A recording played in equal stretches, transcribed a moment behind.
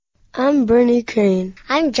I'm Bernie Crane.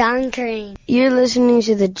 I'm John Crane. You're listening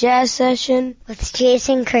to the Jazz Session with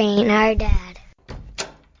Jason Crane, our dad.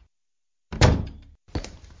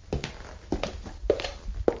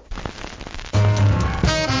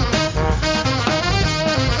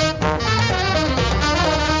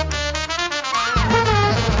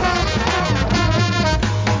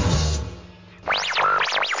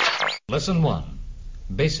 Lesson 1.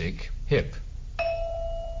 Basic Hip.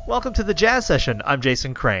 Welcome to the Jazz Session. I'm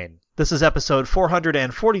Jason Crane. This is episode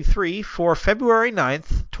 443 for February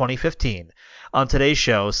 9th, 2015. On today's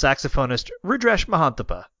show, saxophonist Rudresh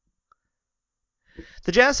Mahanthappa.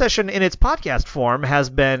 The Jazz Session in its podcast form has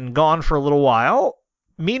been gone for a little while.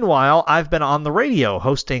 Meanwhile, I've been on the radio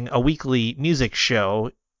hosting a weekly music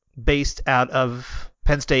show based out of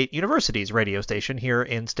Penn State University's radio station here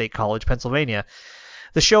in State College, Pennsylvania.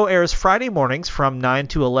 The show airs Friday mornings from 9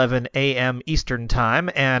 to 11 a.m. Eastern Time,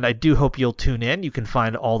 and I do hope you'll tune in. You can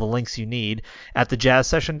find all the links you need at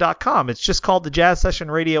thejazzsession.com. It's just called the Jazz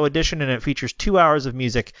Session Radio Edition, and it features 2 hours of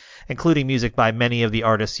music, including music by many of the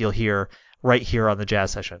artists you'll hear right here on the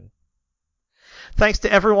Jazz Session. Thanks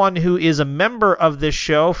to everyone who is a member of this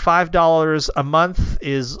show. $5 a month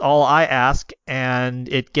is all I ask, and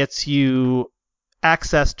it gets you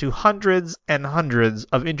access to hundreds and hundreds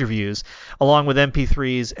of interviews, along with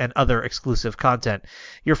MP3s and other exclusive content.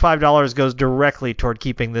 Your $5 goes directly toward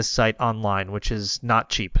keeping this site online, which is not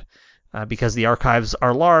cheap, because the archives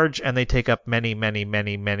are large and they take up many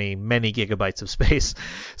gigabytes of space.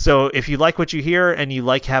 So if you like what you hear and you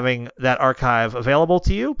like having that archive available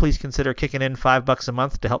to you, please consider kicking in $5 a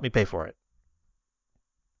month to help me pay for it.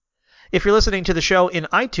 If you're listening to the show in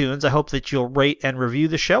iTunes, I hope that you'll rate and review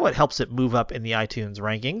the show. It helps it move up in the iTunes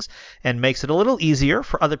rankings and makes it a little easier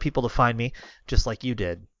for other people to find me, just like you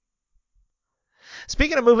did.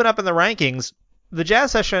 Speaking of moving up in the rankings, the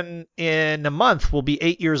Jazz Session in a month will be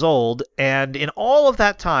 8 years old, and in all of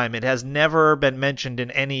that time, it has never been mentioned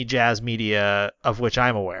in any jazz media of which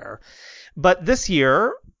I'm aware. But this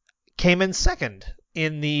year came in second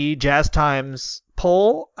in the Jazz Times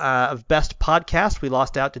poll of best podcast. We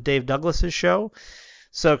lost out to Dave Douglas's show.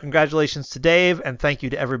 So congratulations to Dave, and thank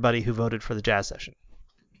you to everybody who voted for the Jazz Session.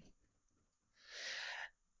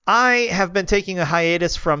 I have been taking a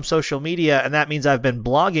hiatus from social media, and that means I've been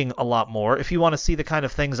blogging a lot more. If you want to see the kind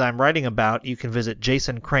of things I'm writing about, you can visit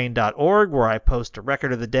jasoncrane.org, where I post a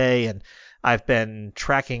record of the day, and I've been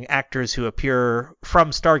tracking actors who appear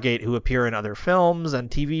from Stargate who appear in other films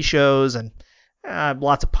and TV shows, and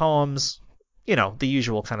lots of poems. You know, the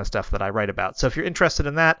usual kind of stuff that I write about. So if you're interested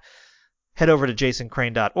in that, head over to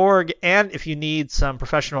jasoncrane.org. And if you need some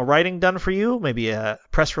professional writing done for you, maybe a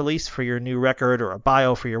press release for your new record or a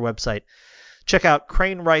bio for your website, check out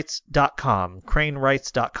cranewrites.com,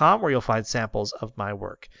 cranewrites.com, where you'll find samples of my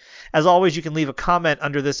work. As always, you can leave a comment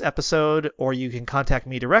under this episode, or you can contact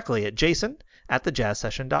me directly at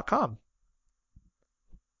jason@thejazzsession.com.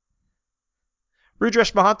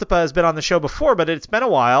 Rudresh Mahanthappa has been on the show before, but it's been a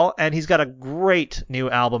while, and he's got a great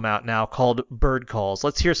new album out now called Bird Calls.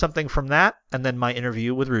 Let's hear something from that, and then my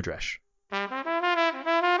interview with Rudresh.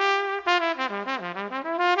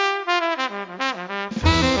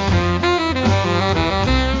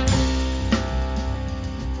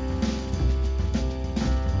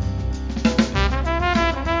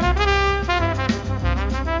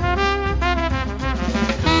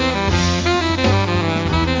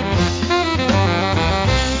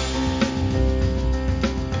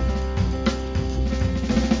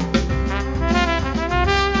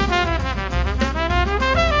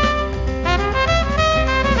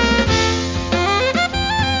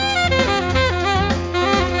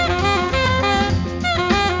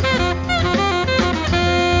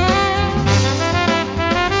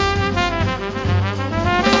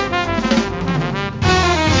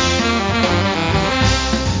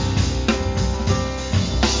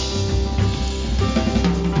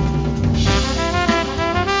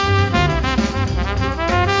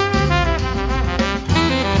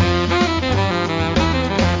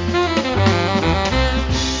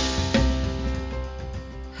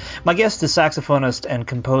 My guest is saxophonist and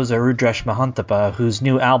composer Rudresh Mahanthappa, whose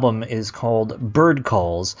new album is called Bird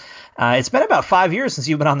Calls. It's been about 5 years since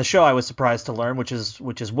you've been on the show, I was surprised to learn, which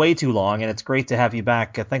is way too long, and it's great to have you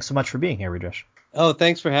back. Thanks so much for being here, Rudresh. Oh,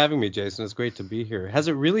 thanks for having me, Jason. It's great to be here. Has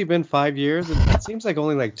it really been 5 years? It seems like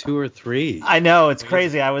only like 2 or 3. I know, it's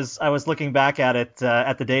crazy. I was looking back at it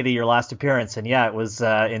at the date of your last appearance, and yeah, it was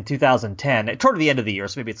in 2010, toward the end of the year,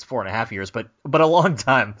 so maybe it's 4.5 years, but a long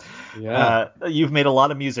time. Yeah. You've made a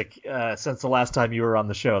lot of music since the last time you were on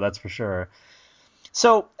the show, that's for sure.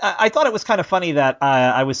 So I thought it was kind of funny that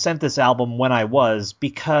I was sent this album when I was,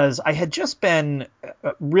 because I had just been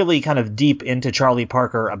really kind of deep into Charlie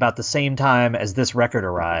Parker about the same time as this record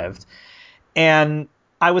arrived. And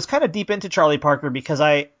I was kind of deep into Charlie Parker because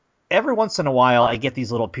every once in a while I get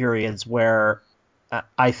these little periods where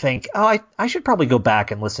I think, I should probably go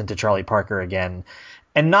back and listen to Charlie Parker again,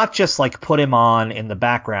 and not just like put him on in the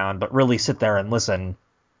background, but really sit there and listen.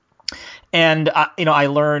 And I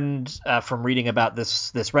learned from reading about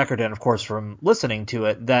this record, and of course from listening to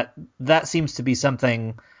it, that seems to be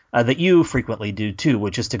something that you frequently do too,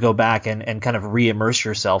 which is to go back and kind of re-immerse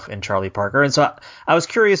yourself in Charlie Parker. And so I was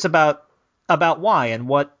curious about why and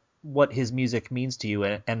what his music means to you,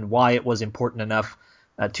 and why it was important enough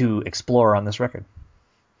to explore on this record.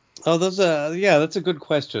 Oh, that's a good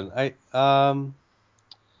question.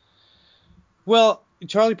 Well,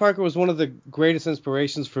 Charlie Parker was one of the greatest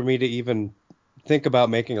inspirations for me to even think about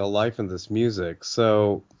making a life in this music.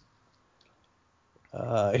 So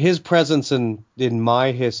his presence in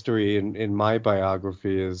my history, in my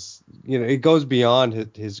biography, is, it goes beyond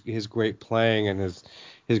his great playing and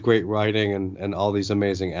his great writing and all these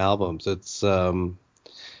amazing albums. I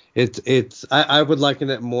would liken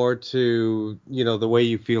it more to, the way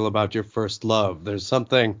you feel about your first love. There's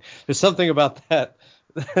something about that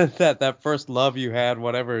that first love you had,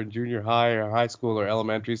 whatever, in junior high or high school or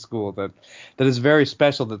elementary school, that is very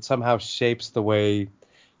special, that somehow shapes the way,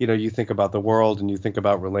 you think about the world and you think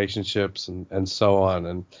about relationships and so on.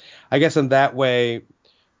 And I guess in that way,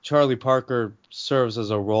 Charlie Parker serves as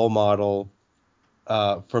a role model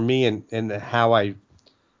for me in how I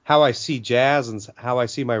see jazz and how I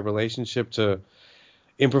see my relationship to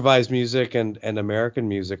improvised music and American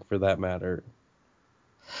music, for that matter.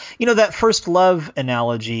 That first love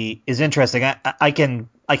analogy is interesting. I can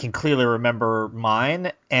clearly remember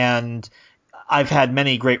mine, and I've had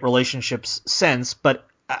many great relationships since, but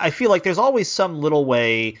I feel like there's always some little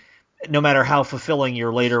way, no matter how fulfilling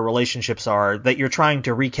your later relationships are, that you're trying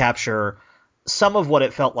to recapture some of what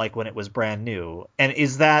it felt like when it was brand new. And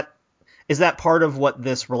is that part of what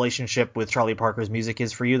this relationship with Charlie Parker's music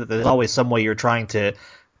is for you, that there's always some way you're trying to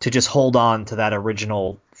just hold on to that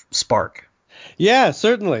original spark? Yeah,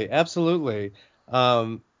 certainly. Absolutely.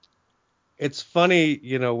 It's funny,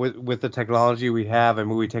 with the technology we have, I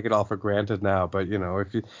mean, we take it all for granted now, but,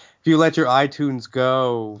 if you let your iTunes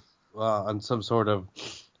go on some sort of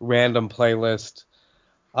random playlist,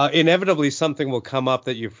 inevitably something will come up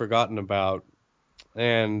that you've forgotten about.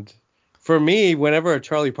 And for me, whenever a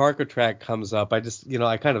Charlie Parker track comes up, I just,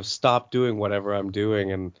 I kind of stop doing whatever I'm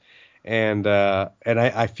doing, and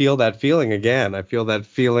I feel that feeling again. I feel that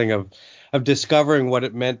feeling of discovering what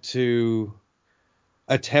it meant to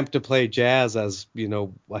attempt to play jazz as,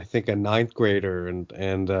 I think a ninth grader,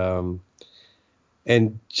 and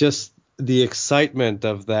just the excitement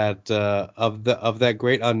of that of that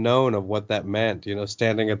great unknown of what that meant,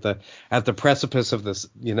 standing at the precipice of this,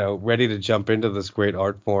 ready to jump into this great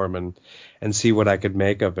art form and see what I could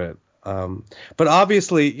make of it. But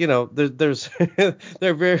obviously, there's there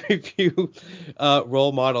are very few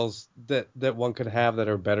role models that one could have that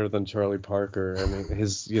are better than Charlie Parker. I mean,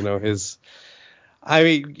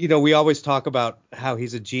 we always talk about how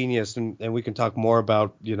he's a genius, and we can talk more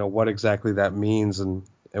about, what exactly that means and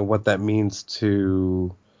what that means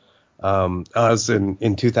to us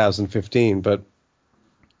in 2015.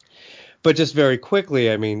 But just very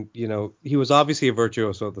quickly, I mean, he was obviously a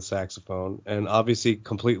virtuoso of the saxophone, and obviously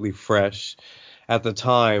completely fresh at the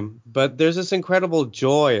time. But there's this incredible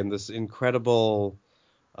joy and this incredible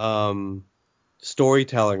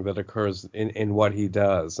storytelling that occurs in what he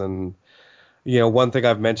does. And one thing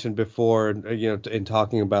I've mentioned before, in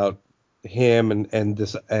talking about him and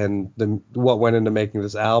what went into making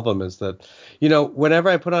this album, is that, whenever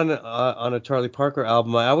I put on a Charlie Parker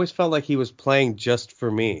album, I always felt like he was playing just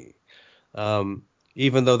for me.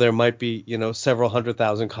 Even though there might be, several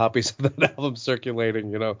 100,000 copies of that album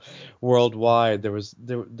circulating, worldwide, there was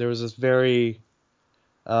this very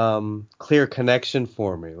clear connection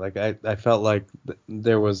for me. Like I felt like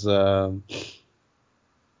there was a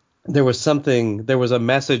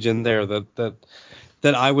message in there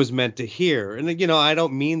that I was meant to hear. And, I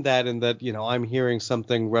don't mean that in that, I'm hearing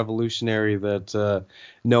something revolutionary that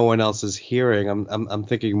no one else is hearing. I'm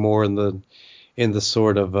thinking more in the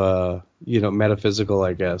sort of, metaphysical,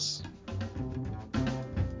 I guess.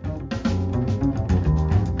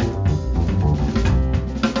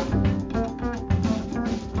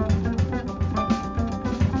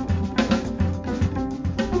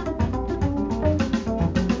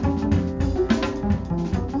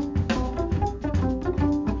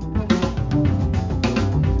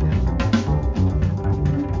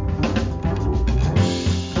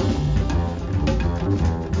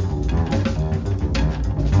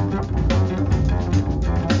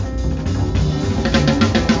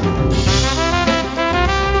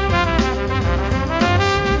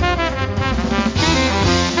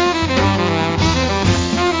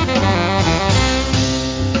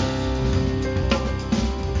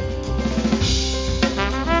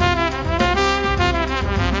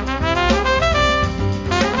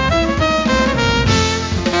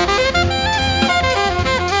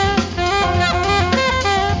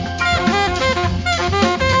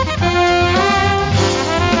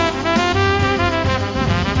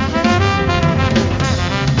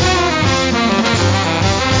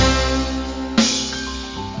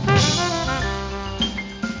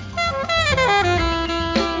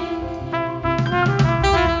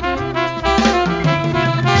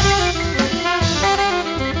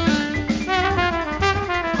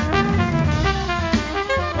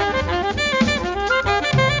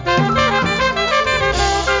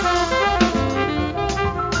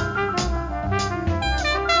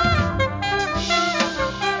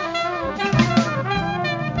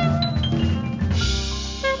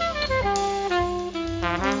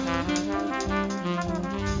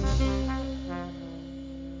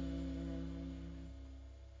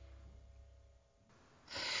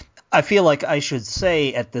 I feel like I should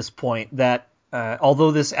say at this point that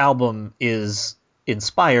although this album is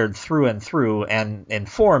inspired through and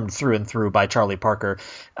informed through and through by Charlie Parker,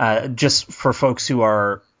 just for folks who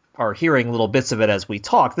are hearing little bits of it as we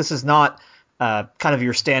talk, this is not kind of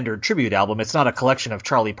your standard tribute album. It's not a collection of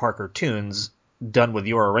Charlie Parker tunes done with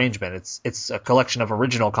your arrangement. It's a collection of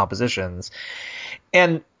original compositions.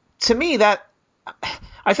 And to me, that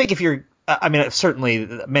I think if you're, I mean, certainly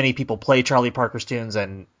many people play Charlie Parker's tunes,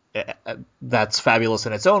 and that's fabulous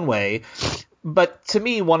in its own way. But to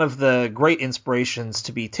me, one of the great inspirations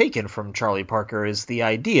to be taken from Charlie Parker is the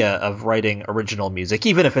idea of writing original music,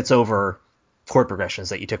 even if it's over chord progressions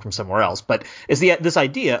that you took from somewhere else. But is this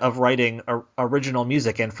idea of writing original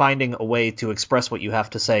music and finding a way to express what you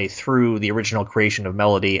have to say through the original creation of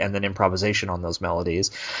melody and then improvisation on those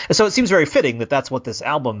melodies. And so it seems very fitting that that's what this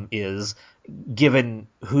album is, given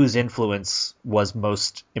whose influence was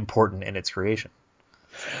most important in its creation.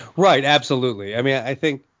 Right, absolutely. I mean, I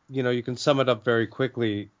think, you can sum it up very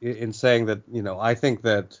quickly in saying that, I think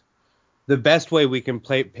that the best way we can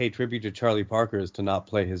pay tribute to Charlie Parker is to not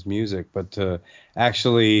play his music, but to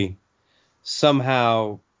actually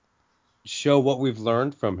somehow show what we've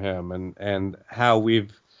learned from him and how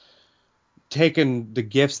we've taken the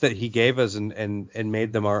gifts that he gave us and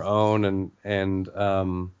made them our own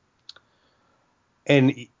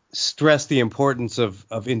and stress the importance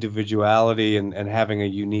of individuality and having a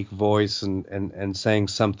unique voice and saying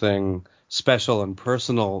something special and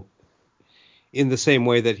personal in the same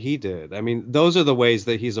way that he did. I mean, those are the ways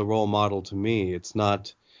that he's a role model to me. It's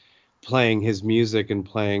not playing his music and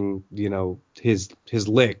playing, his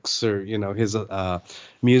licks or, his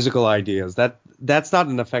musical ideas. That's not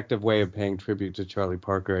an effective way of paying tribute to Charlie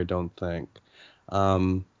Parker, I don't think.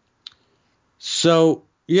 So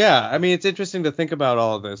yeah, I mean, it's interesting to think about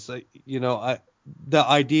all of this. The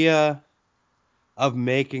idea of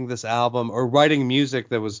making this album or writing music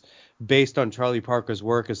that was based on Charlie Parker's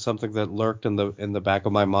work is something that lurked in the back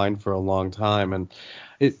of my mind for a long time. And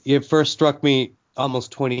it first struck me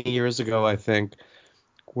almost 20 years ago, I think,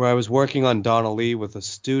 where I was working on Donna Lee with a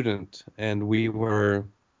student, and we were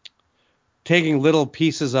taking little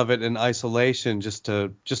pieces of it in isolation just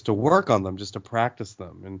to work on them, just to practice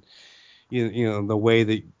them, and the way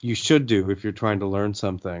that you should do if you're trying to learn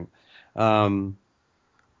something.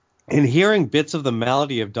 And hearing bits of the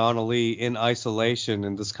melody of Donna Lee in isolation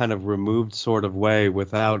in this kind of removed sort of way,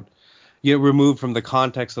 without removed from the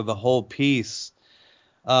context of the whole piece,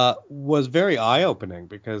 was very eye-opening,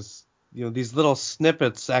 because these little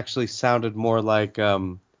snippets actually sounded more like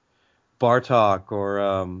Bartok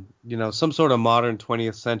or some sort of modern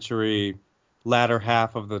 20th century, latter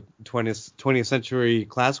half of the 20th century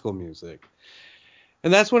classical music.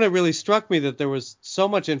 And that's when it really struck me that there was so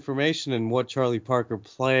much information in what Charlie Parker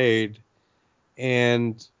played,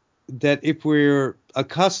 and that if we're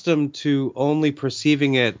accustomed to only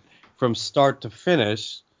perceiving it from start to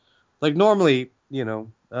finish, like normally, and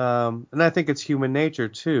I think it's human nature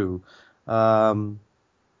too. There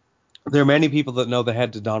are many people that know the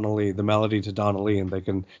head to Donna Lee, the melody to Donna Lee, and they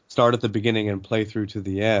can start at the beginning and play through to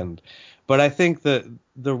the end. But I think that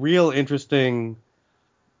the real interesting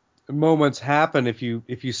moments happen if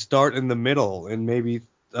you start in the middle, and maybe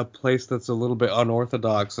a place that's a little bit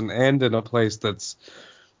unorthodox, and end in a place that's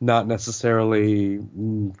not necessarily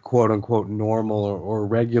quote unquote normal or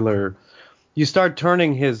regular. You start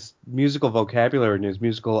turning his musical vocabulary and his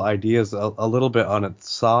musical ideas a little bit on its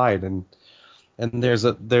side, and there's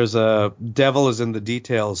a devil is in the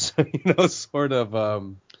details, sort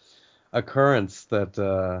of occurrence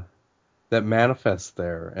that manifests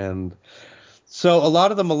there. And so a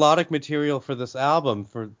lot of the melodic material for this album,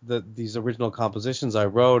 for these original compositions I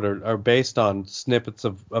wrote, are based on snippets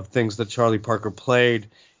of things that Charlie Parker played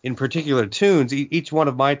in particular tunes. Each one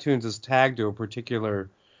of my tunes is tagged to a particular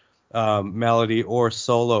melody or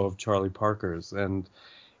solo of Charlie Parker's. And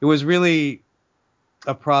it was really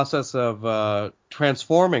a process of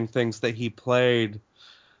transforming things that he played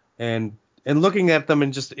and looking at them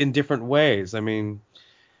in different ways. I mean,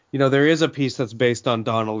 there is a piece that's based on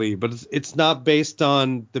Donna Lee, but it's not based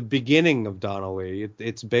on the beginning of Donna Lee.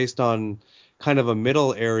 It's based on kind of a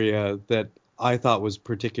middle area that I thought was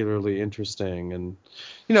particularly interesting, and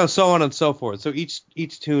so on and so forth. So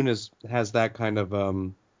each tune has that kind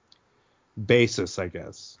of basis, I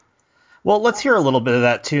guess. Well, let's hear a little bit of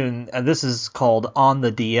that tune. This is called On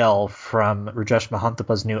the DL from Rudresh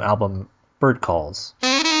Mahanthappa's new album, Bird Calls.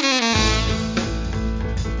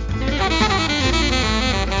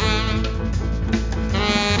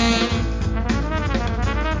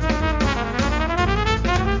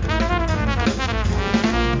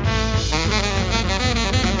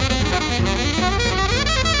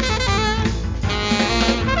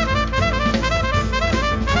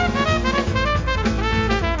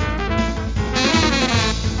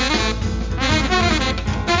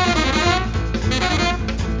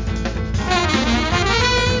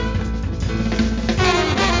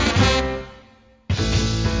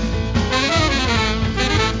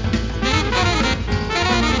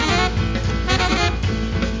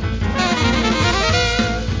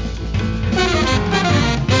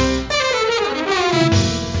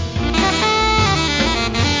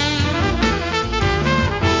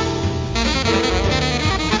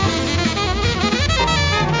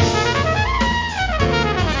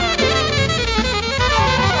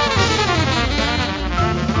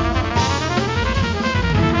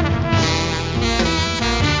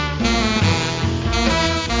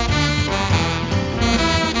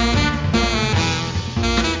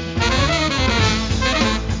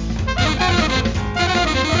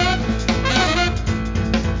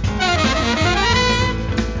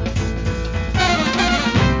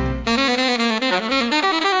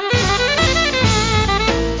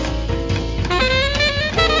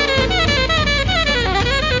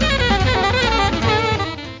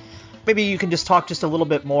 maybe you can just talk just a little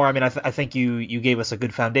bit more. I mean, I think you gave us a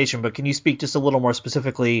good foundation, but can you speak just a little more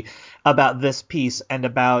specifically about this piece and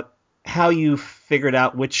about how you figured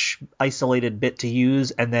out which isolated bit to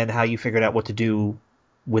use, and then how you figured out what to do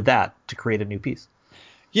with that to create a new piece?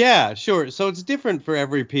 Yeah, sure. So it's different for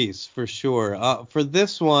every piece, for sure. For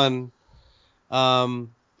this one,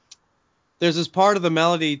 there's this part of the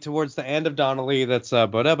melody towards the end of Donnelly that's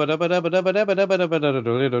something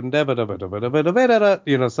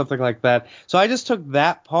like that. So I just took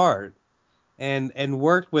that part and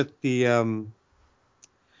worked with the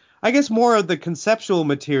I guess more of the conceptual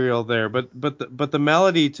material there, but the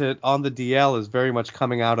melody on the DL is very much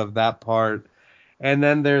coming out of that part. And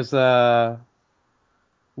then there's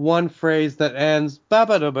one phrase that ends that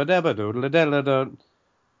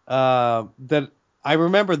I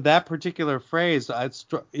remember that particular phrase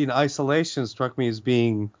in isolation struck me as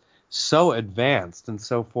being so advanced and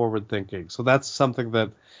so forward thinking. So that's something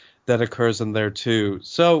that occurs in there too.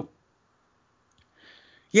 So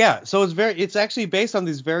yeah, so it's actually based on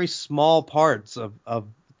these very small parts of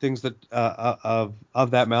things that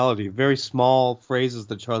of that melody, very small phrases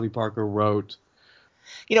that Charlie Parker wrote.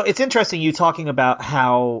 You know, it's interesting you talking about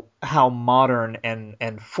how modern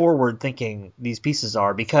and forward thinking these pieces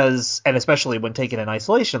are, because, and especially when taken in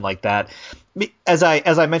isolation like that. As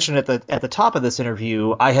I mentioned at the top of this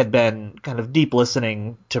interview, I had been kind of deep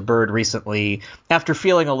listening to Bird recently after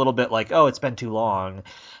feeling a little bit like, oh, it's been too long.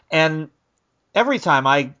 And every time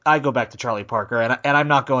I go back to Charlie Parker, and I'm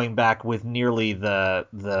not going back with nearly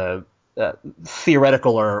the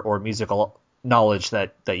theoretical or musical knowledge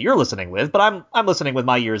that you're listening with, but I'm listening with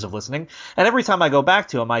my years of listening, and every time I go back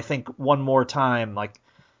to him, I think one more time, like,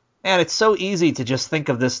 man, it's so easy to just think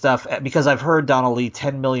of this stuff, because I've heard Donna Lee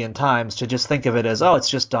 10 million times, to just think of it as, oh, it's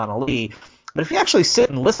just Donna Lee. But if you actually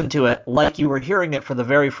sit and listen to it like you were hearing it for the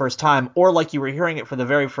very first time, or like you were hearing it for the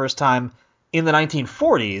very first time in the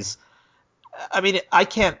 1940s, I mean, I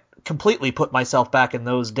can't completely put myself back in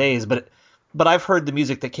those days, but I've heard the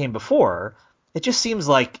music that came before. It just seems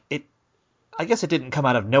like it. I guess it didn't come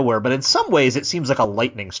out of nowhere, but in some ways it seems like a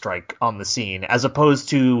lightning strike on the scene, as opposed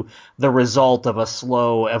to the result of a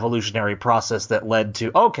slow evolutionary process that led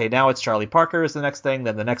to, okay, now it's Charlie Parker is the next thing,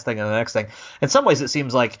 then the next thing, and the next thing. In some ways it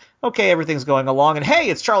seems like, okay, everything's going along, and hey,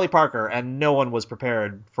 it's Charlie Parker, and no one was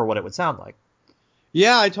prepared for what it would sound like.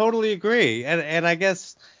 Yeah, I totally agree, and I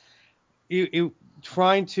guess you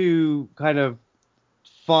trying to kind of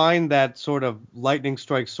find that sort of lightning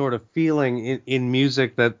strike sort of feeling in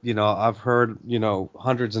music that, I've heard,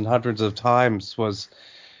 hundreds and hundreds of times was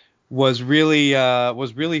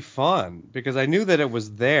really fun, because I knew that it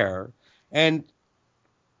was there. And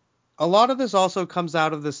a lot of this also comes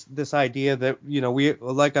out of this idea that,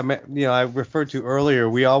 I referred to earlier,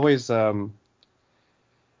 we always say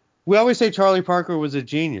Charlie Parker was a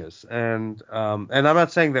genius, and I'm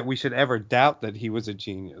not saying that we should ever doubt that he was a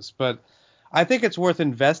genius, but I think it's worth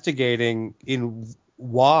investigating in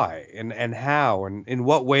why and how and in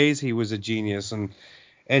what ways he was a genius, and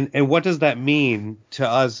what does that mean to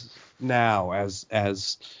us now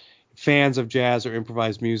as fans of jazz or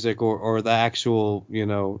improvised music, or the actual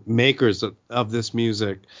makers of this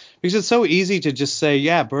music. Because it's so easy to just say,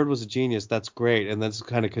 yeah, Bird was a genius, that's great, and then just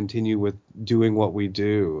kind of continue with doing what we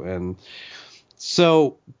do. And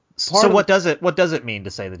so what does it mean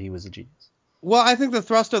to say that he was a genius? Well, I think the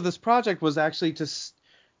thrust of this project was actually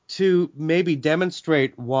to maybe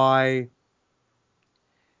demonstrate why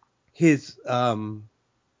his output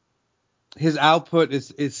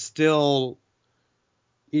is still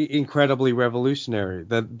incredibly revolutionary.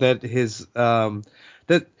 That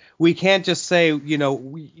we can't just say,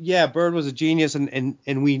 yeah, Bird was a genius, and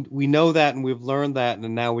we know that, and we've learned that,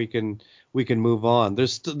 and now we can move on.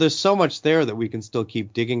 There's so much there that we can still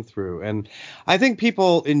keep digging through. And I think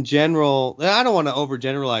people in general, I don't want to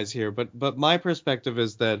overgeneralize here, but my perspective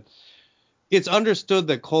is that it's understood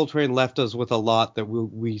that Coltrane left us with a lot that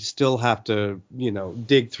we still have to,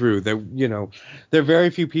 dig through. There are very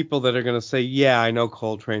few people that are going to say, yeah, I know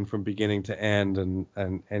Coltrane from beginning to end,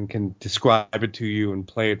 and can describe it to you and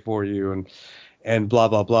play it for you and blah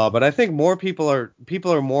blah blah. But I think more people are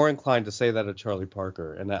more inclined to say that of Charlie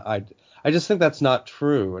Parker, and I just think that's not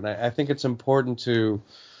true. And I think it's important to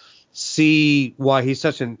see why he's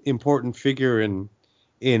such an important figure in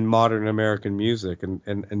modern American music,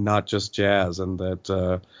 and not just jazz, and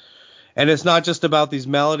that and it's not just about these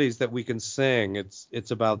melodies that we can sing.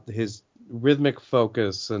 It's about his rhythmic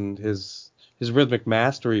focus and his rhythmic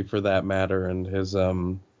mastery, for that matter, and his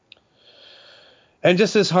and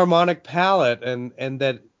just his harmonic palette, and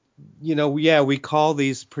that we call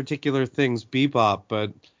these particular things bebop,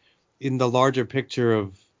 but in the larger picture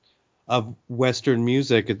of Western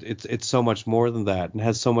music, it's so much more than that, and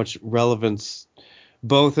has so much relevance,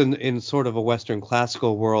 both in sort of a Western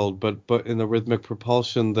classical world, but in the rhythmic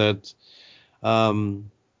propulsion that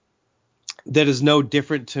is no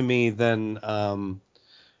different to me than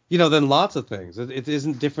lots of things. It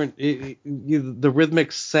isn't different. The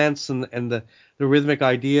rhythmic sense and the rhythmic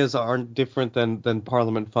ideas aren't different than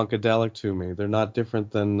Parliament Funkadelic to me. They're not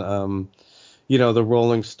different than the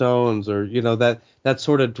Rolling Stones, or that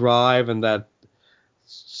sort of drive and that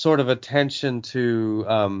sort of attention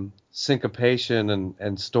to syncopation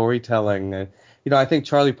and storytelling. I think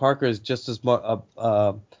Charlie Parker is just as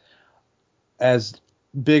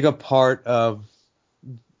big a part of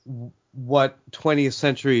what 20th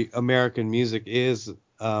century American music is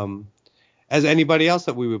as anybody else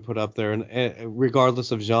that we would put up there, and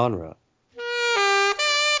regardless of genre.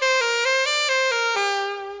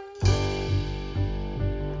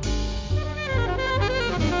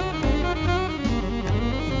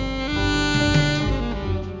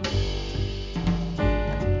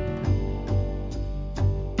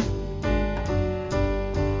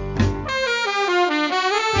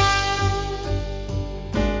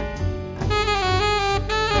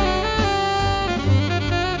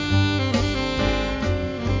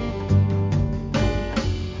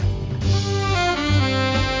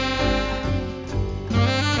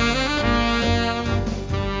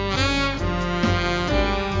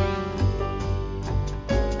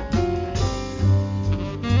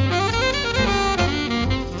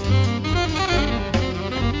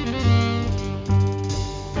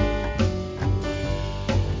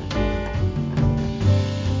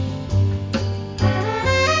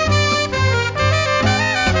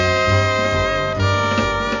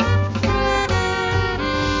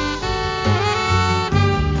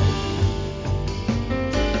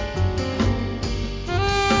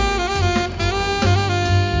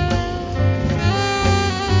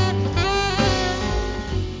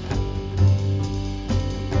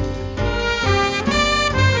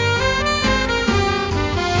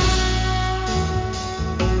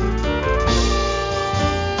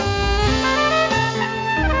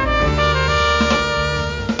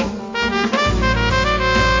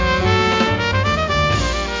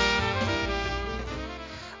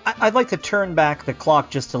 I'd like to turn back the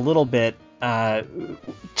clock just a little bit.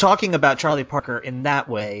 Talking about Charlie Parker in that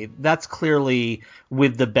way, that's clearly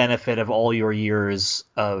with the benefit of all your years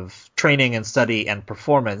of training and study and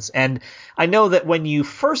performance. And I know that when you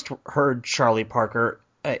first heard Charlie Parker,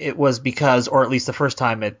 it was because, or at least the first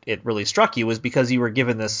time it really struck you, was because you were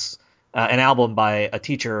given this an album by a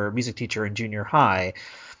music teacher in junior high.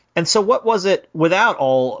 And so what was it,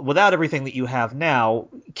 without everything that you have now,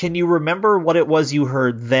 can you remember what it was you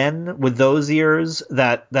heard then with those ears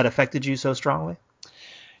that affected you so strongly?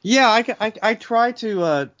 Yeah, I try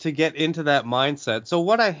to get into that mindset. So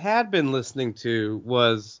what I had been listening to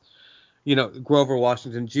was, Grover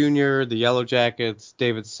Washington Jr., the Yellow Jackets,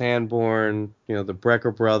 David Sanborn, the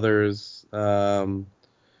Brecker Brothers, and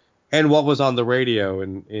what was on the radio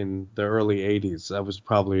in the early 80s. I was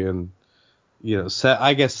probably in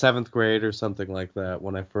I guess 7th grade or something like that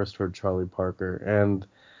when I first heard Charlie Parker. And,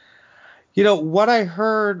 what I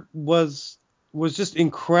heard was just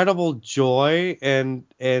incredible joy and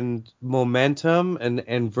momentum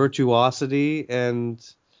and virtuosity and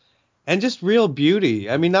just real beauty.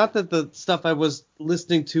 I mean, not that the stuff I was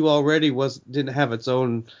listening to already didn't have its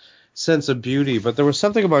own sense of beauty, but there was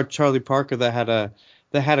something about Charlie Parker that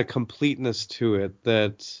had a completeness to it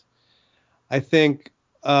that I think,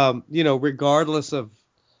 regardless of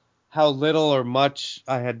how little or much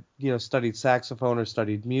I had, studied saxophone or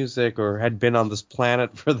studied music or had been on this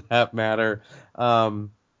planet for that matter,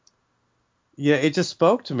 it just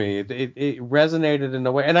spoke to me. It resonated in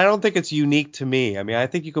a way, and I don't think it's unique to me. I mean, I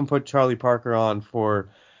think you can put Charlie Parker on for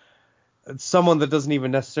someone that doesn't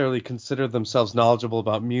even necessarily consider themselves knowledgeable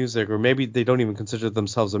about music, or maybe they don't even consider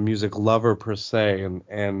themselves a music lover per se,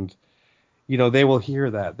 and they will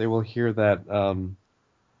hear that. They will hear that.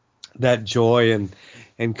 That joy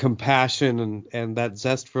and compassion and that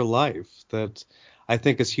zest for life that I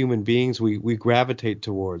think as human beings we gravitate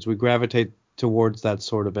towards. We gravitate towards that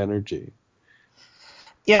sort of energy.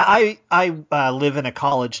 Yeah, I live in a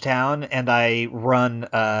college town and I run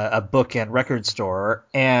a book and record store,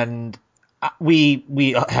 and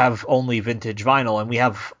we have only vintage vinyl and we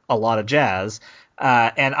have a lot of jazz,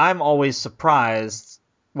 and I'm always surprised.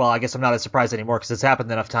 Well, I guess I'm not as surprised anymore because it's happened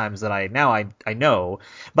enough times that I know.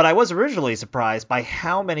 But I was originally surprised by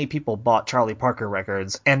how many people bought Charlie Parker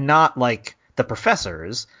records, and not like the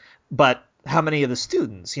professors, but how many of the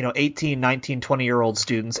students, 18, 19, 20-year-old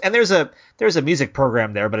students, and there's a music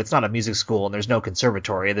program there, but it's not a music school and there's no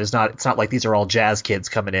conservatory. It's not like these are all jazz kids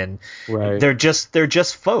coming in. Right. They're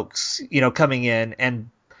just folks, coming in and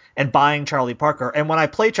buying Charlie Parker. And when I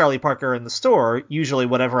play Charlie Parker in the store, usually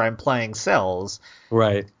whatever I'm playing sells.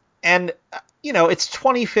 Right. And it's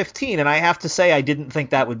 2015, and I have to say I didn't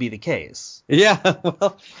think that would be the case. Yeah,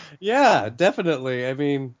 well, yeah, definitely. I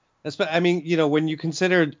mean, when you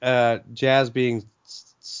consider jazz being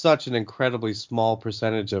such an incredibly small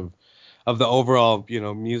percentage of the overall,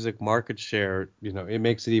 music market share, it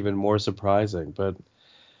makes it even more surprising. But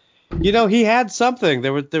he had something.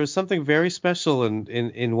 There was something very special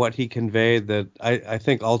in what he conveyed that I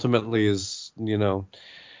think ultimately is,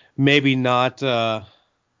 maybe not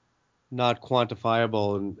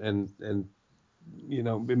quantifiable and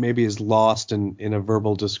maybe is lost in a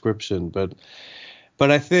verbal description, but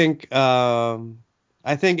I think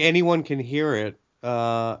anyone can hear it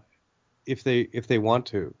if they want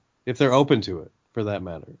to, if they're open to it, for that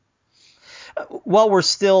matter. While we're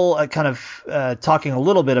still kind of talking a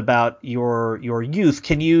little bit about your youth,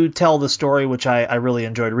 can you tell the story, which I really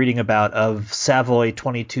enjoyed reading about, of Savoy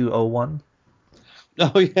 2201?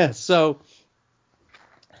 Oh yeah, so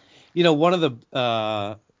one of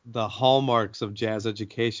the hallmarks of jazz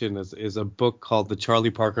education is a book called the Charlie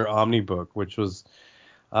Parker Omnibook, which was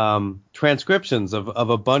transcriptions of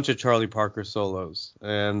a bunch of Charlie Parker solos.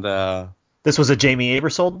 And this was a Jamie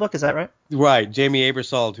Aebersold book, is that right? Right, Jamie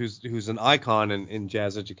Aebersold, who's an icon in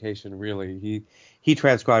jazz education. Really, he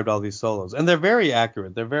transcribed all these solos, and they're very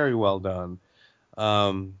accurate. They're very well done.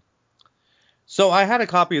 So I had a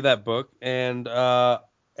copy of that book, and I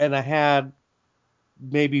had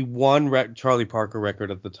maybe one Charlie Parker record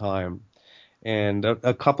at the time, and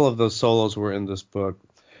a couple of those solos were in this book.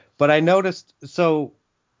 But I noticed, so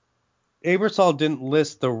Aebersold didn't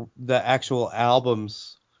list the actual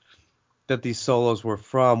albums that these solos were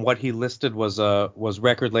from. What he listed was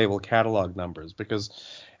record label catalog numbers, because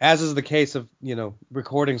as is the case of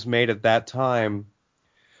recordings made at that time,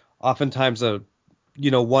 oftentimes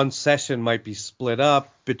one session might be split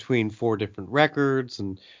up between 4 different records,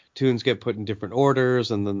 and tunes get put in different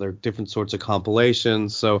orders, and then there are different sorts of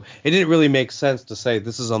compilations. So it didn't really make sense to say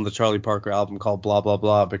this is on the Charlie Parker album called blah blah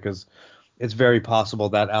blah, because it's very possible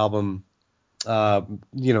that album,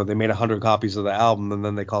 they made 100 copies of the album and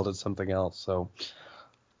then they called it something else. So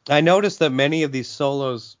I noticed that many of these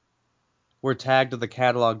solos were tagged to the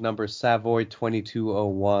catalog number Savoy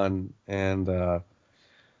 2201, and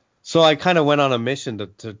so I kind of went on a mission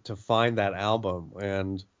to find that album.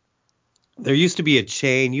 And there used to be a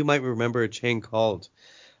chain, you might remember a chain called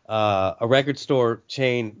a record store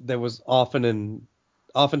chain that was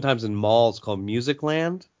oftentimes in malls, called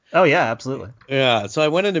Musicland. Oh yeah, absolutely. Yeah, so I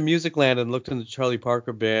went into Musicland and looked into Charlie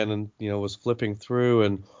Parker Band, and was flipping through,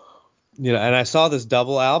 and and I saw this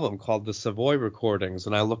double album called the Savoy Recordings,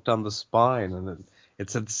 and I looked on the spine, and it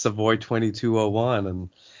said Savoy 2201, and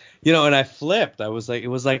and I flipped. It was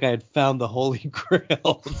like I had found the Holy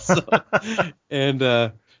Grail. So,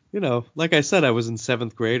 and like I said, I was in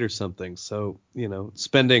 7th grade or something, so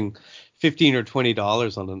spending $15 or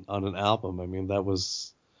 $20 on an album, I mean, that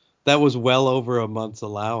was well over a month's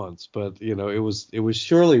allowance, but it was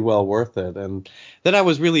surely well worth it. And then I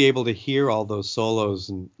was really able to hear all those solos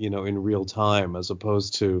in real time, as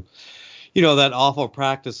opposed to that awful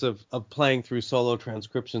practice of playing through solo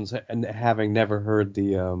transcriptions and having never heard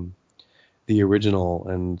the original.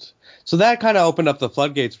 And so that kind of opened up the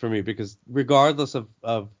floodgates for me, because regardless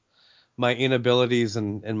of my inabilities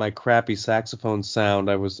and my crappy saxophone sound,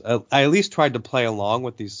 I at least tried to play along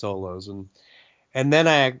with these solos. And then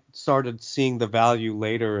I started seeing the value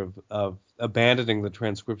later of abandoning the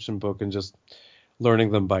transcription book and just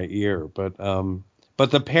learning them by ear. But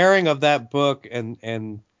the pairing of that book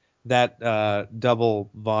and that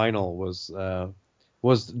double vinyl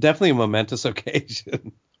was definitely a momentous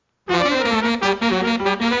occasion.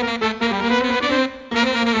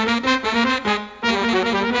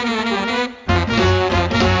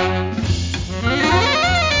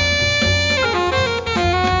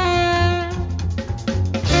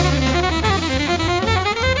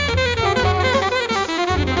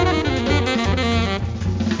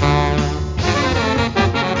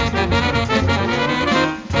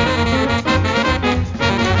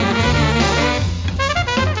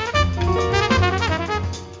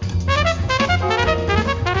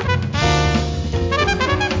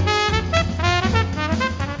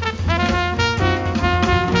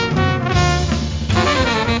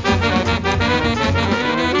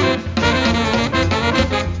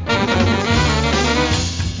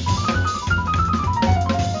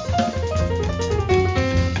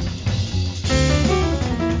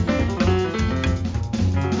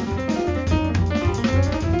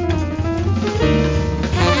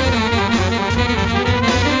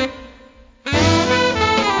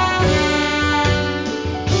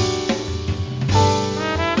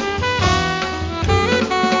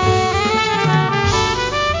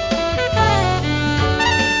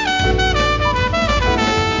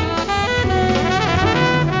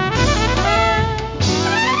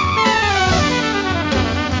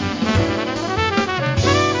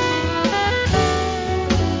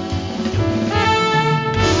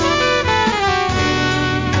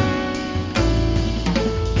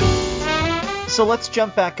 So let's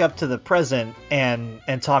jump back up to the present and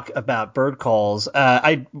talk about Bird Calls.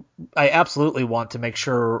 I absolutely want to make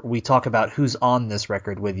sure we talk about who's on this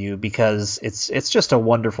record with you, because it's just a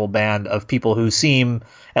wonderful band of people who seem,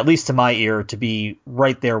 at least to my ear, to be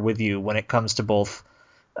right there with you when it comes to both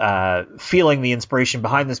feeling the inspiration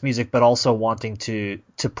behind this music, but also wanting to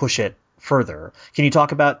push it further. Can you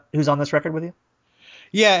talk about who's on this record with you?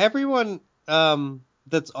 Yeah, everyone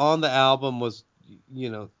that's on the album was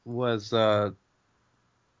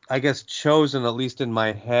I guess chosen, at least in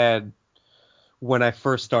my head, when I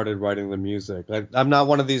first started writing the music. I'm not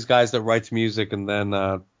one of these guys that writes music and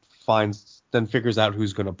then figures out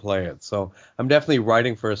who's going to play it. So I'm definitely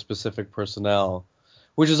writing for a specific personnel,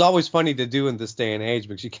 which is always funny to do in this day and age,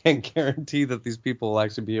 because you can't guarantee that these people will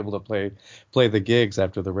actually be able to play the gigs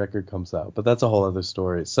after the record comes out. But that's a whole other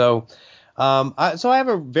story. So I have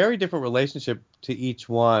a very different relationship to each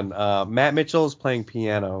one. Matt Mitchell is playing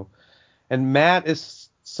piano, and Matt is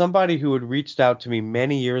somebody who had reached out to me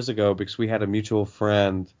many years ago because we had a mutual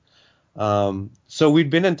friend. So we'd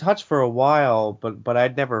been in touch for a while, but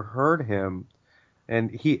I'd never heard him.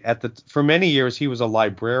 And for many years he was a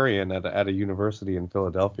librarian at a university in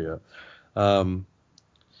Philadelphia.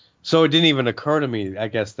 So it didn't even occur to me, I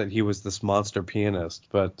guess, that he was this monster pianist.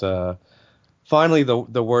 But finally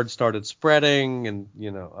the word started spreading, and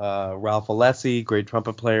Ralph Alessi, great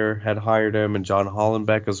trumpet player, had hired him, and John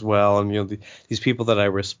Hollenbeck as well, and these people that I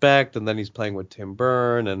respect. And then he's playing with Tim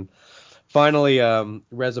Byrne, and finally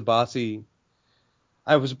Reza Bassi.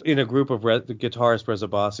 I was in a group of the guitarist Reza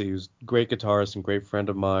Bassi, who's a great guitarist and great friend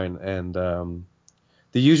of mine, and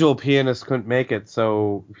the usual pianist couldn't make it,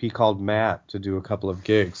 so he called Matt to do a couple of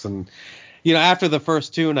gigs. And after the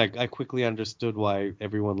first tune, I quickly understood why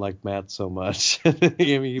everyone liked Matt so much. I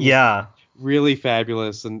mean, he was really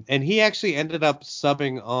fabulous, and he actually ended up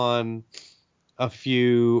subbing on a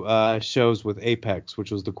few shows with Apex, which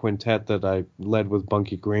was the quintet that I led with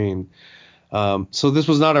Bunky Green. So this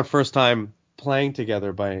was not our first time playing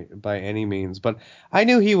together by any means, but I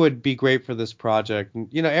knew he would be great for this project.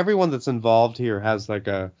 And everyone that's involved here has like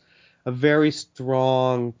a very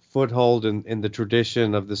strong foothold in the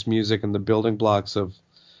tradition of this music and the building blocks of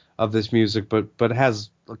this music, but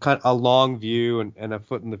has a long view and a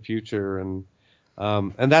foot in the future, and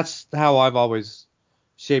that's how I've always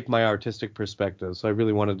shaped my artistic perspective. So I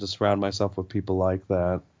really wanted to surround myself with people like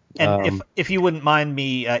that. And if you wouldn't mind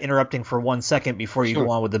me interrupting for 1 second before you Sure.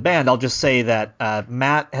 go on with the band, I'll just say that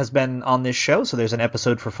Matt has been on this show, so there's an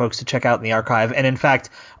episode for folks to check out in the archive. And in fact,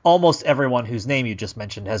 almost everyone whose name you just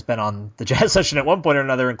mentioned has been on the Jazz Session at one point or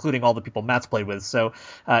another, including all the people Matt's played with. So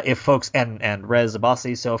if folks, and Rez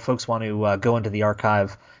Abbasi, so if folks want to go into the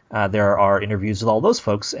archive, there are interviews with all those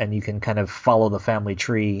folks, and you can kind of follow the family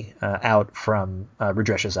tree out from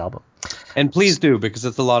Rudresh's album. And please do, because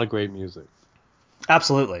it's a lot of great music.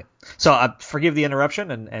 Absolutely. So forgive the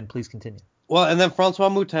interruption, and please continue. Well, and then Francois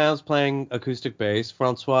Moutin's playing acoustic bass.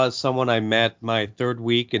 Francois is someone I met my third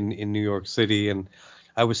week in New York City, and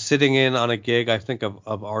I was sitting in on a gig, I think,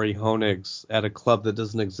 of Ari Honig's at a club that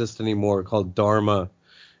doesn't exist anymore called Dharma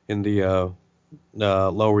in the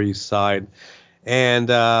Lower East Side.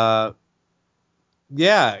 And it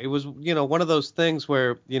was, one of those things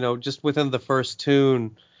where, just within the first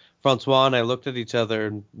tune, Francois and I looked at each other,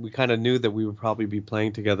 and we kind of knew that we would probably be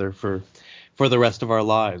playing together for the rest of our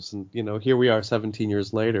lives. And here we are 17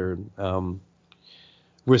 years later.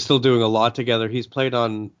 We're still doing a lot together. He's played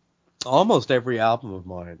on almost every album of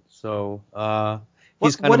mine. So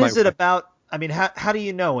he's what is it about? I mean, how do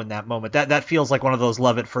you know in that moment? That feels like one of those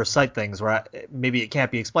love at first sight things where maybe it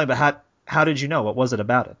can't be explained, but how did you know? What was it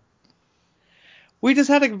about it? We just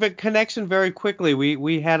had a connection very quickly.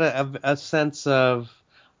 We had a sense of,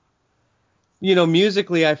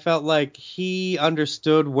 musically, I felt like he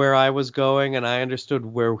understood where I was going and I understood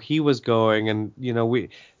where he was going. And,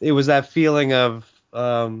 it was that feeling of,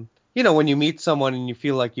 when you meet someone and you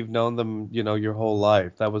feel like you've known them, your whole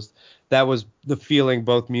life. That was the feeling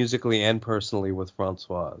both musically and personally with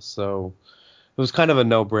Francois. So it was kind of a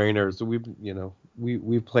no-brainer. So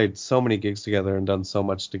we've played so many gigs together and done so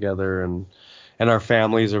much together, and our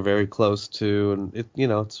families are very close too. And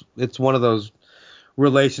it's one of those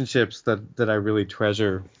relationships that I really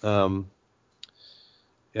treasure, both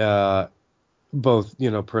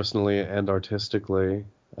personally and artistically.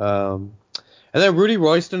 And then Rudy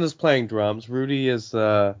Royston is playing drums. Rudy is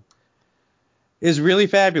really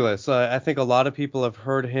fabulous. I think a lot of people have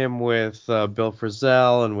heard him with Bill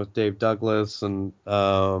Frisell and with Dave Douglas and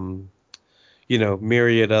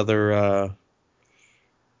myriad other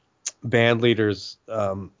band leaders,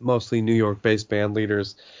 mostly New York-based band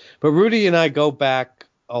leaders. But Rudy and I go back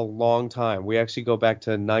a long time. We actually go back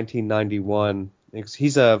to 1991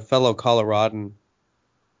 He's a fellow Coloradan.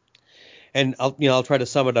 And I'll try to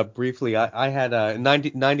sum it up briefly. I had in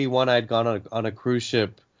 91 I had gone on a cruise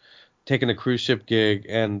ship, taken a cruise ship gig,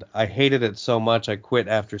 and I hated it so much I quit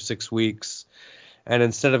after 6 weeks. And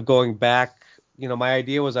instead of going back, my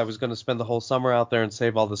idea was I was going to spend the whole summer out there and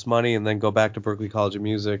save all this money and then go back to Berklee College of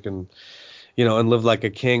Music and and live like a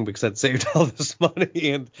king because I'd saved all this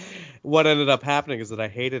money. And what ended up happening is that I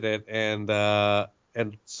hated it, and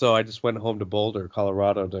so I just went home to Boulder,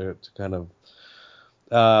 Colorado, to kind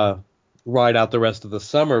of ride out the rest of the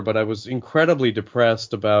summer. But I was incredibly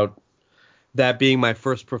depressed about that being my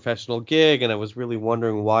first professional gig, and I was really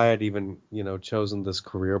wondering why I'd even chosen this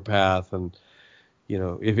career path. And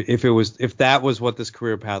if that was what this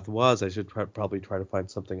career path was, I should probably try to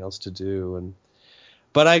find something else to do.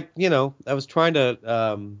 But I was trying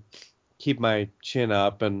to keep my chin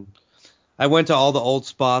up, and I went to all the old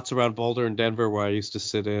spots around Boulder and Denver where I used to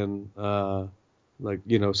sit in,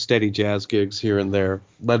 steady jazz gigs here and there,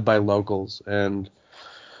 led by locals. And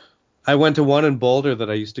I went to one in Boulder that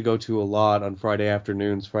I used to go to a lot on Friday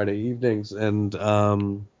afternoons, Friday evenings, and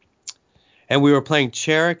we were playing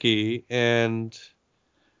Cherokee, and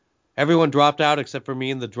everyone dropped out except for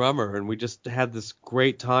me and the drummer, and we just had this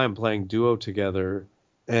great time playing duo together.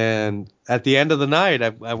 And at the end of the night,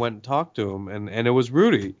 I went and talked to him, and it was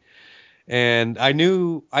Rudy. And I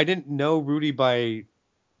didn't know Rudy by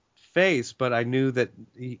face, but I knew that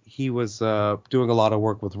he was doing a lot of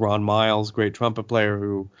work with Ron Miles, great trumpet player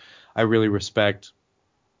who I really respect.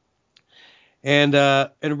 And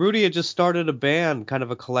Rudy had just started a band, kind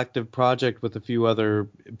of a collective project with a few other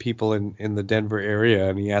people in the Denver area,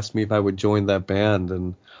 and he asked me if I would join that band.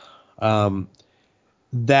 And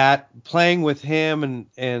that playing with him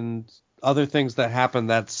and other things that happened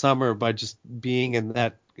that summer by just being in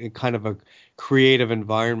that kind of a creative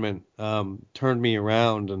environment turned me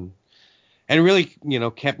around and really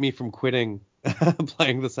kept me from quitting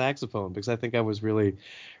playing the saxophone, because I think I was really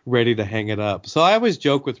ready to hang it up. So I always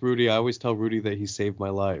joke with Rudy. I always tell Rudy that he saved my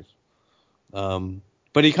life.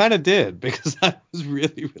 But he kind of did, because I was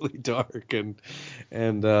really, really dark, and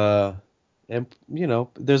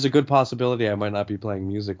there's a good possibility I might not be playing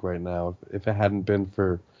music right now if it hadn't been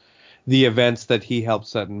for the events that he helped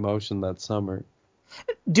set in motion that summer.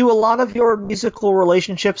 Do a lot of your musical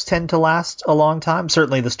relationships tend to last a long time?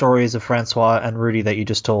 Certainly the stories of Francois and Rudy that you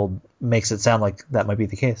just told makes it sound like that might be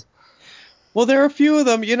the case. Well, there are a few of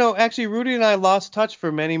them. Actually, Rudy and I lost touch for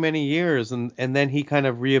many, many years, and then he kind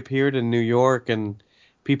of reappeared in New York, and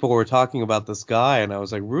people were talking about this guy, and I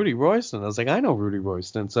was like, Rudy Royston. I was like, I know Rudy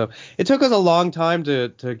Royston. So it took us a long time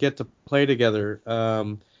to get to play together,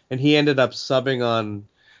 and he ended up subbing on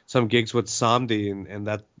some gigs with Samdi, and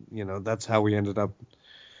that that's how we ended up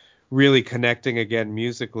really connecting again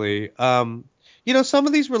musically. Some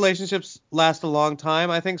of these relationships last a long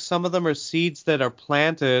time. I think some of them are seeds that are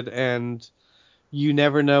planted, and you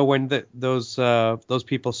never know when those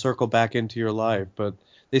people circle back into your life, but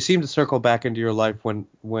they seem to circle back into your life when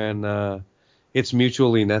it's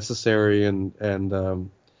mutually necessary and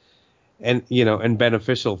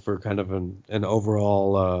beneficial for kind of an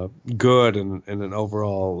overall good and an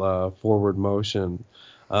overall forward motion.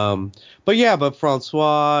 But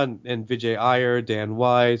Francois and Vijay Iyer, Dan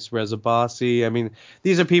Weiss, Reza Bassi, I mean,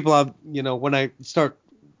 these are people when I start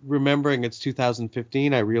remembering it's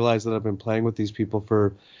 2015, I realize that I've been playing with these people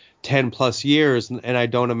for 10 plus years, and I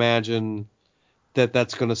don't imagine that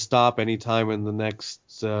that's going to stop anytime in the next,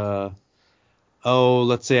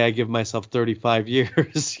 let's say I give myself 35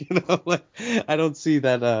 years, I don't see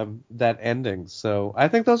that ending. So I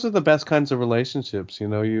think those are the best kinds of relationships,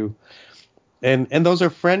 and those are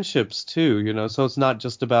friendships too, so it's not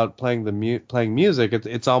just about playing music.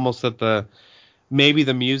 It's almost that maybe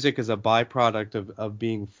the music is a byproduct of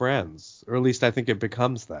being friends, or at least I think it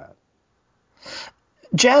becomes that.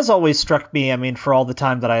 Jazz always struck me. I mean, for all the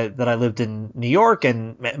time that I lived in New York,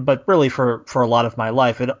 but really for a lot of my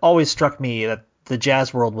life, it always struck me that the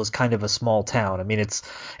jazz world was kind of a small town. I mean, it's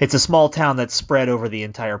a small town that's spread over the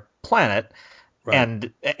entire planet.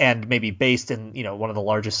 Right. And maybe based in one of the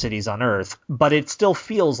largest cities on earth, but it still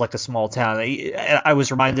feels like a small town. I was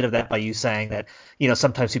reminded of that by you saying that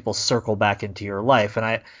sometimes people circle back into your life,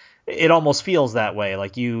 and it almost feels that way.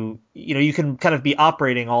 Like you can kind of be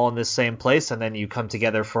operating all in this same place, and then you come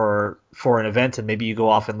together for an event, and maybe you go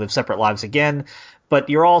off and live separate lives again, but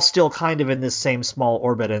you're all still kind of in this same small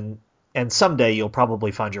orbit, and someday you'll probably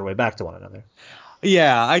find your way back to one another.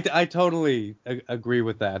 Yeah, I totally agree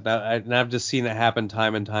with that. And I've just seen it happen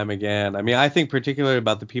time and time again. I mean, I think particularly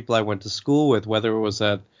about the people I went to school with, whether it was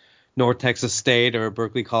at North Texas State or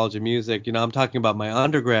Berklee College of Music. I'm talking about my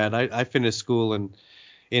undergrad. I finished school in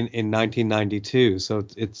in 1992. So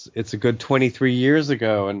it's a good 23 years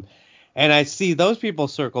ago, and I see those people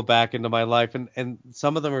circle back into my life, and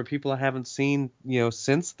some of them are people I haven't seen,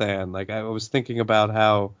 since then. Like I was thinking about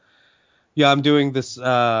how, yeah, I'm doing this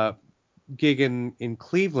gig in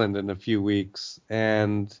Cleveland in a few weeks,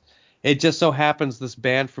 and it just so happens this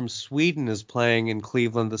band from Sweden is playing in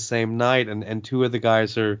Cleveland the same night, and two of the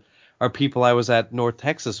guys are people I was at North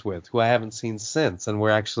Texas with, who I haven't seen since, and we're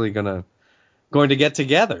actually going to get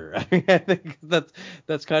together. I mean, I think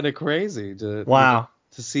that's kind of crazy Wow.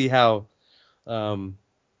 to see how um,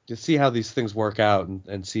 these things work out,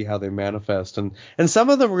 and see how they manifest, and some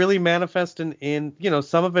of them really manifest in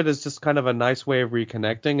some of it is just kind of a nice way of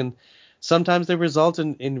reconnecting, and sometimes they result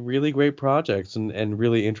in really great projects and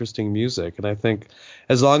really interesting music. And I think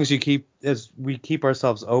as long as we keep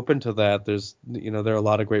ourselves open to that, there are a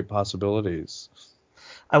lot of great possibilities.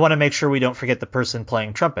 I want to make sure we don't forget the person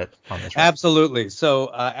playing trumpet on this record. Absolutely.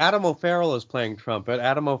 So Adam O'Farrell is playing trumpet.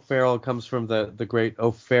 Adam O'Farrell comes from the great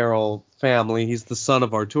O'Farrell family. He's the son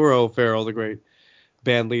of Arturo O'Farrell, the great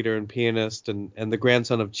band leader and pianist, and the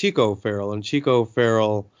grandson of Chico O'Farrell. And Chico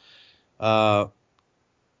O'Farrell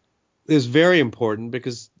is very important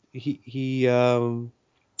because he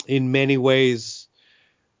in many ways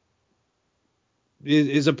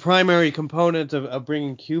is a primary component of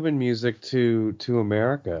bringing Cuban music to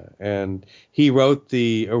America. And he wrote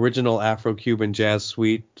the original Afro-Cuban jazz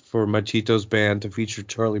suite for Machito's band to feature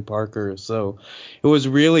Charlie Parker. So it was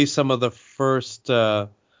really some of the first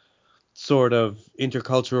sort of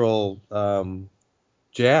intercultural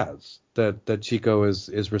jazz that Chico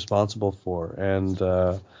is responsible for.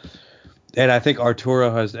 And I think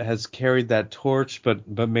Arturo has carried that torch,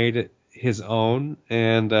 but made it his own.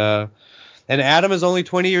 And Adam is only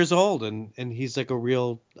 20 years old, and he's like a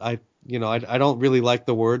real, I don't really like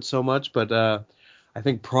the word so much, but I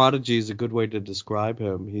think prodigy is a good way to describe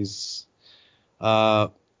him. He's an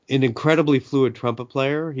incredibly fluid trumpet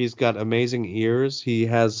player. He's got amazing ears. He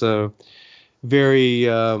has a very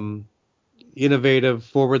innovative,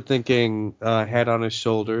 forward-thinking head on his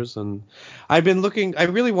shoulders. And I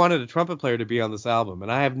really wanted a trumpet player to be on this album,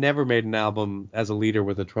 and I have never made an album as a leader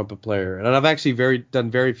with a trumpet player. And I've actually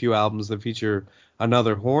done very few albums that feature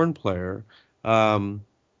another horn player.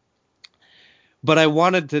 But I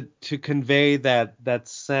wanted to convey that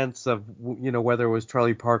sense of, whether it was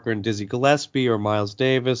Charlie Parker and Dizzy Gillespie or Miles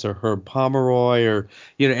Davis or Herb Pomeroy or,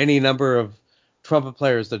 any number of trumpet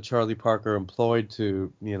players that Charlie Parker employed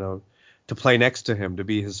to play next to him, to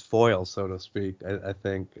be his foil, so to speak. I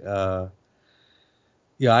think, I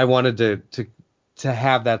wanted to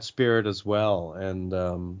have that spirit as well.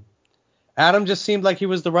 And Adam just seemed like he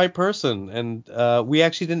was the right person. And we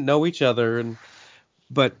actually didn't know each other,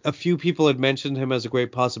 but a few people had mentioned him as a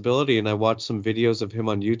great possibility, and I watched some videos of him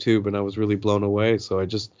on YouTube, and I was really blown away. So I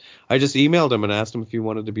just emailed him and asked him if he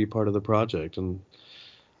wanted to be part of the project, and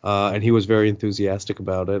he was very enthusiastic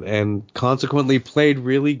about it, and consequently played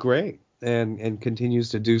really great, and continues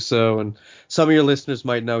to do so. And some of your listeners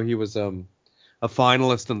might know he was a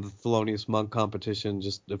finalist in the Thelonious Monk competition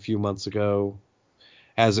just a few months ago,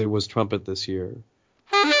 as it was trumpet this year.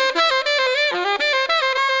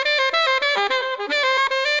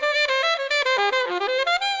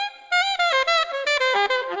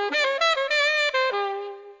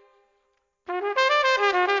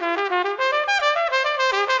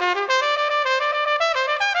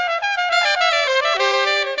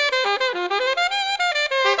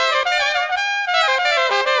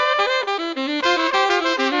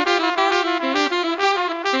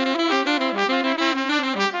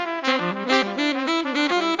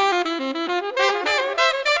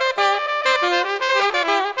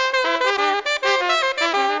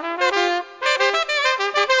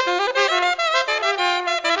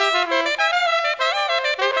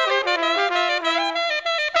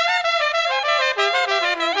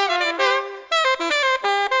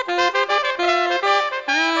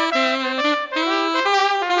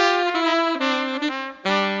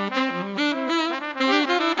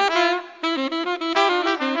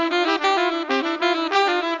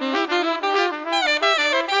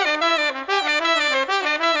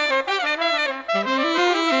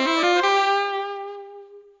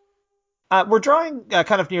 We're drawing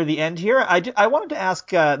kind of near the end here. I wanted to ask,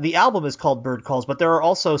 the album is called Bird Calls, but there are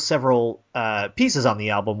also several pieces on the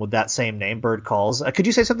album with that same name, Bird Calls. Could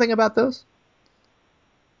you say something about those?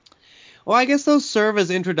 Well, I guess those serve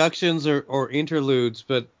as introductions or interludes,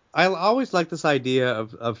 but I always like this idea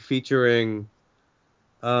of featuring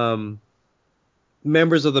members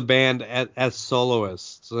of the band as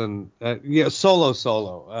soloists, and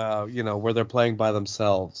solo, where they're playing by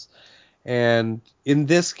themselves. And in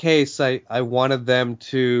this case, I wanted them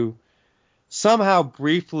to somehow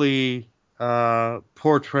briefly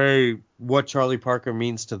portray what Charlie Parker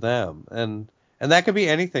means to them. And that could be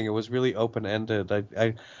anything. It was really open-ended.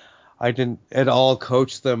 I didn't at all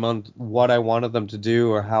coach them on what I wanted them to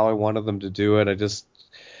do or how I wanted them to do it.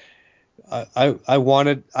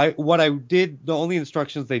 What I did, the only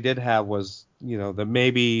instructions they did have was, that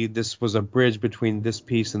maybe this was a bridge between this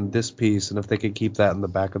piece and this piece, and if they could keep that in the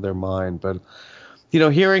back of their mind. But,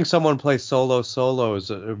 hearing someone play solo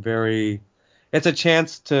is it's a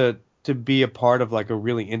chance to be a part of like a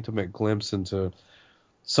really intimate glimpse into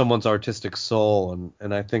someone's artistic soul,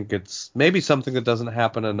 and I think it's maybe something that doesn't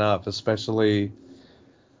happen enough, especially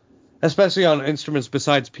on instruments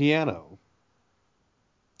besides piano.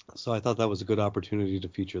 So I thought that was a good opportunity to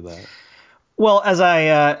feature that. Well, as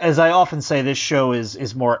I often say, this show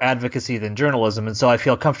is more advocacy than journalism, and so I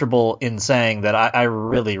feel comfortable in saying that I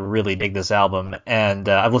really, really dig this album, and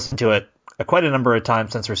I've listened to it quite a number of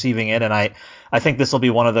times since receiving it, and I think this will be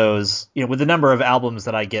one of those, with the number of albums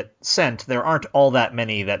that I get sent, there aren't all that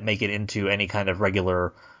many that make it into any kind of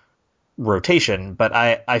regular rotation, but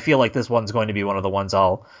I feel like this one's going to be one of the ones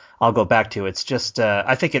I'll go back to. It's just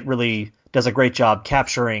I think it really does a great job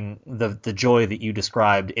capturing the joy that you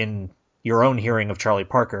described in your own hearing of Charlie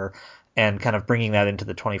Parker and kind of bringing that into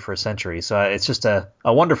the 21st century. So it's just a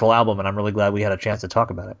wonderful album, and I'm really glad we had a chance to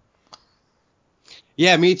talk about it.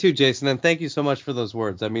 Yeah, me too, Jason, and thank you so much for those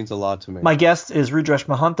words. That means a lot to me. My guest is Rudresh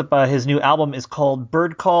Mahanthappa. His new album is called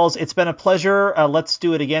Bird Calls. It's been a pleasure. Let's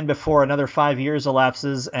do it again before another 5 years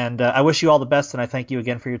elapses, and I wish you all the best, and I thank you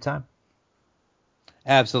again for your time.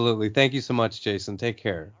 Absolutely. Thank you so much, Jason. Take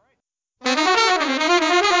care.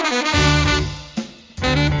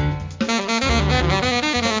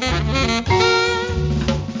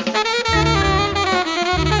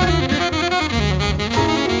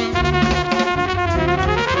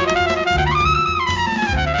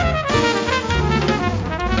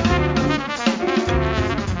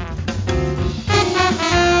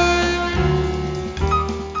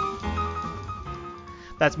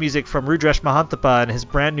 That's music from Rudresh Mahanthappa and his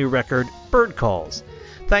brand new record, Bird Calls.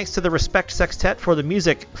 Thanks to the Respect Sextet for the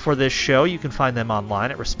music for this show. You can find them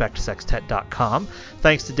online at respectsextet.com.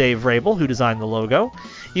 Thanks to Dave Vrabel, who designed the logo.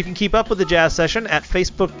 You can keep up with The Jazz Session at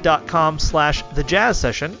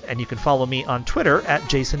facebook.com/thejazzsession, and you can follow me on Twitter at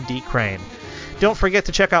Jason D. Crane. Don't forget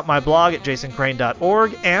to check out my blog at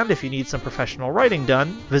jasoncrane.org, and if you need some professional writing done,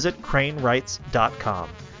 visit cranewrites.com.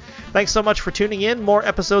 Thanks so much for tuning in. More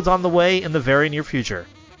episodes on the way in the very near future.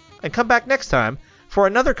 And come back next time for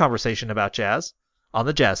another conversation about jazz on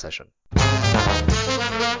The Jazz Session.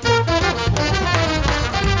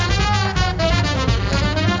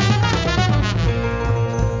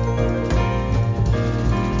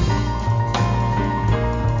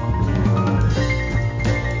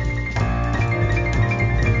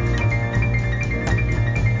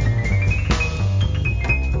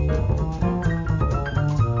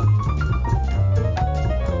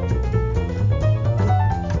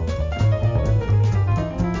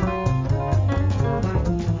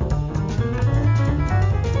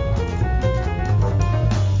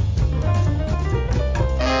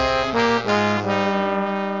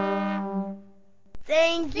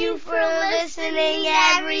 Thank you for listening,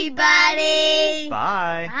 everybody. Bye.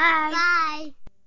 Bye. Bye.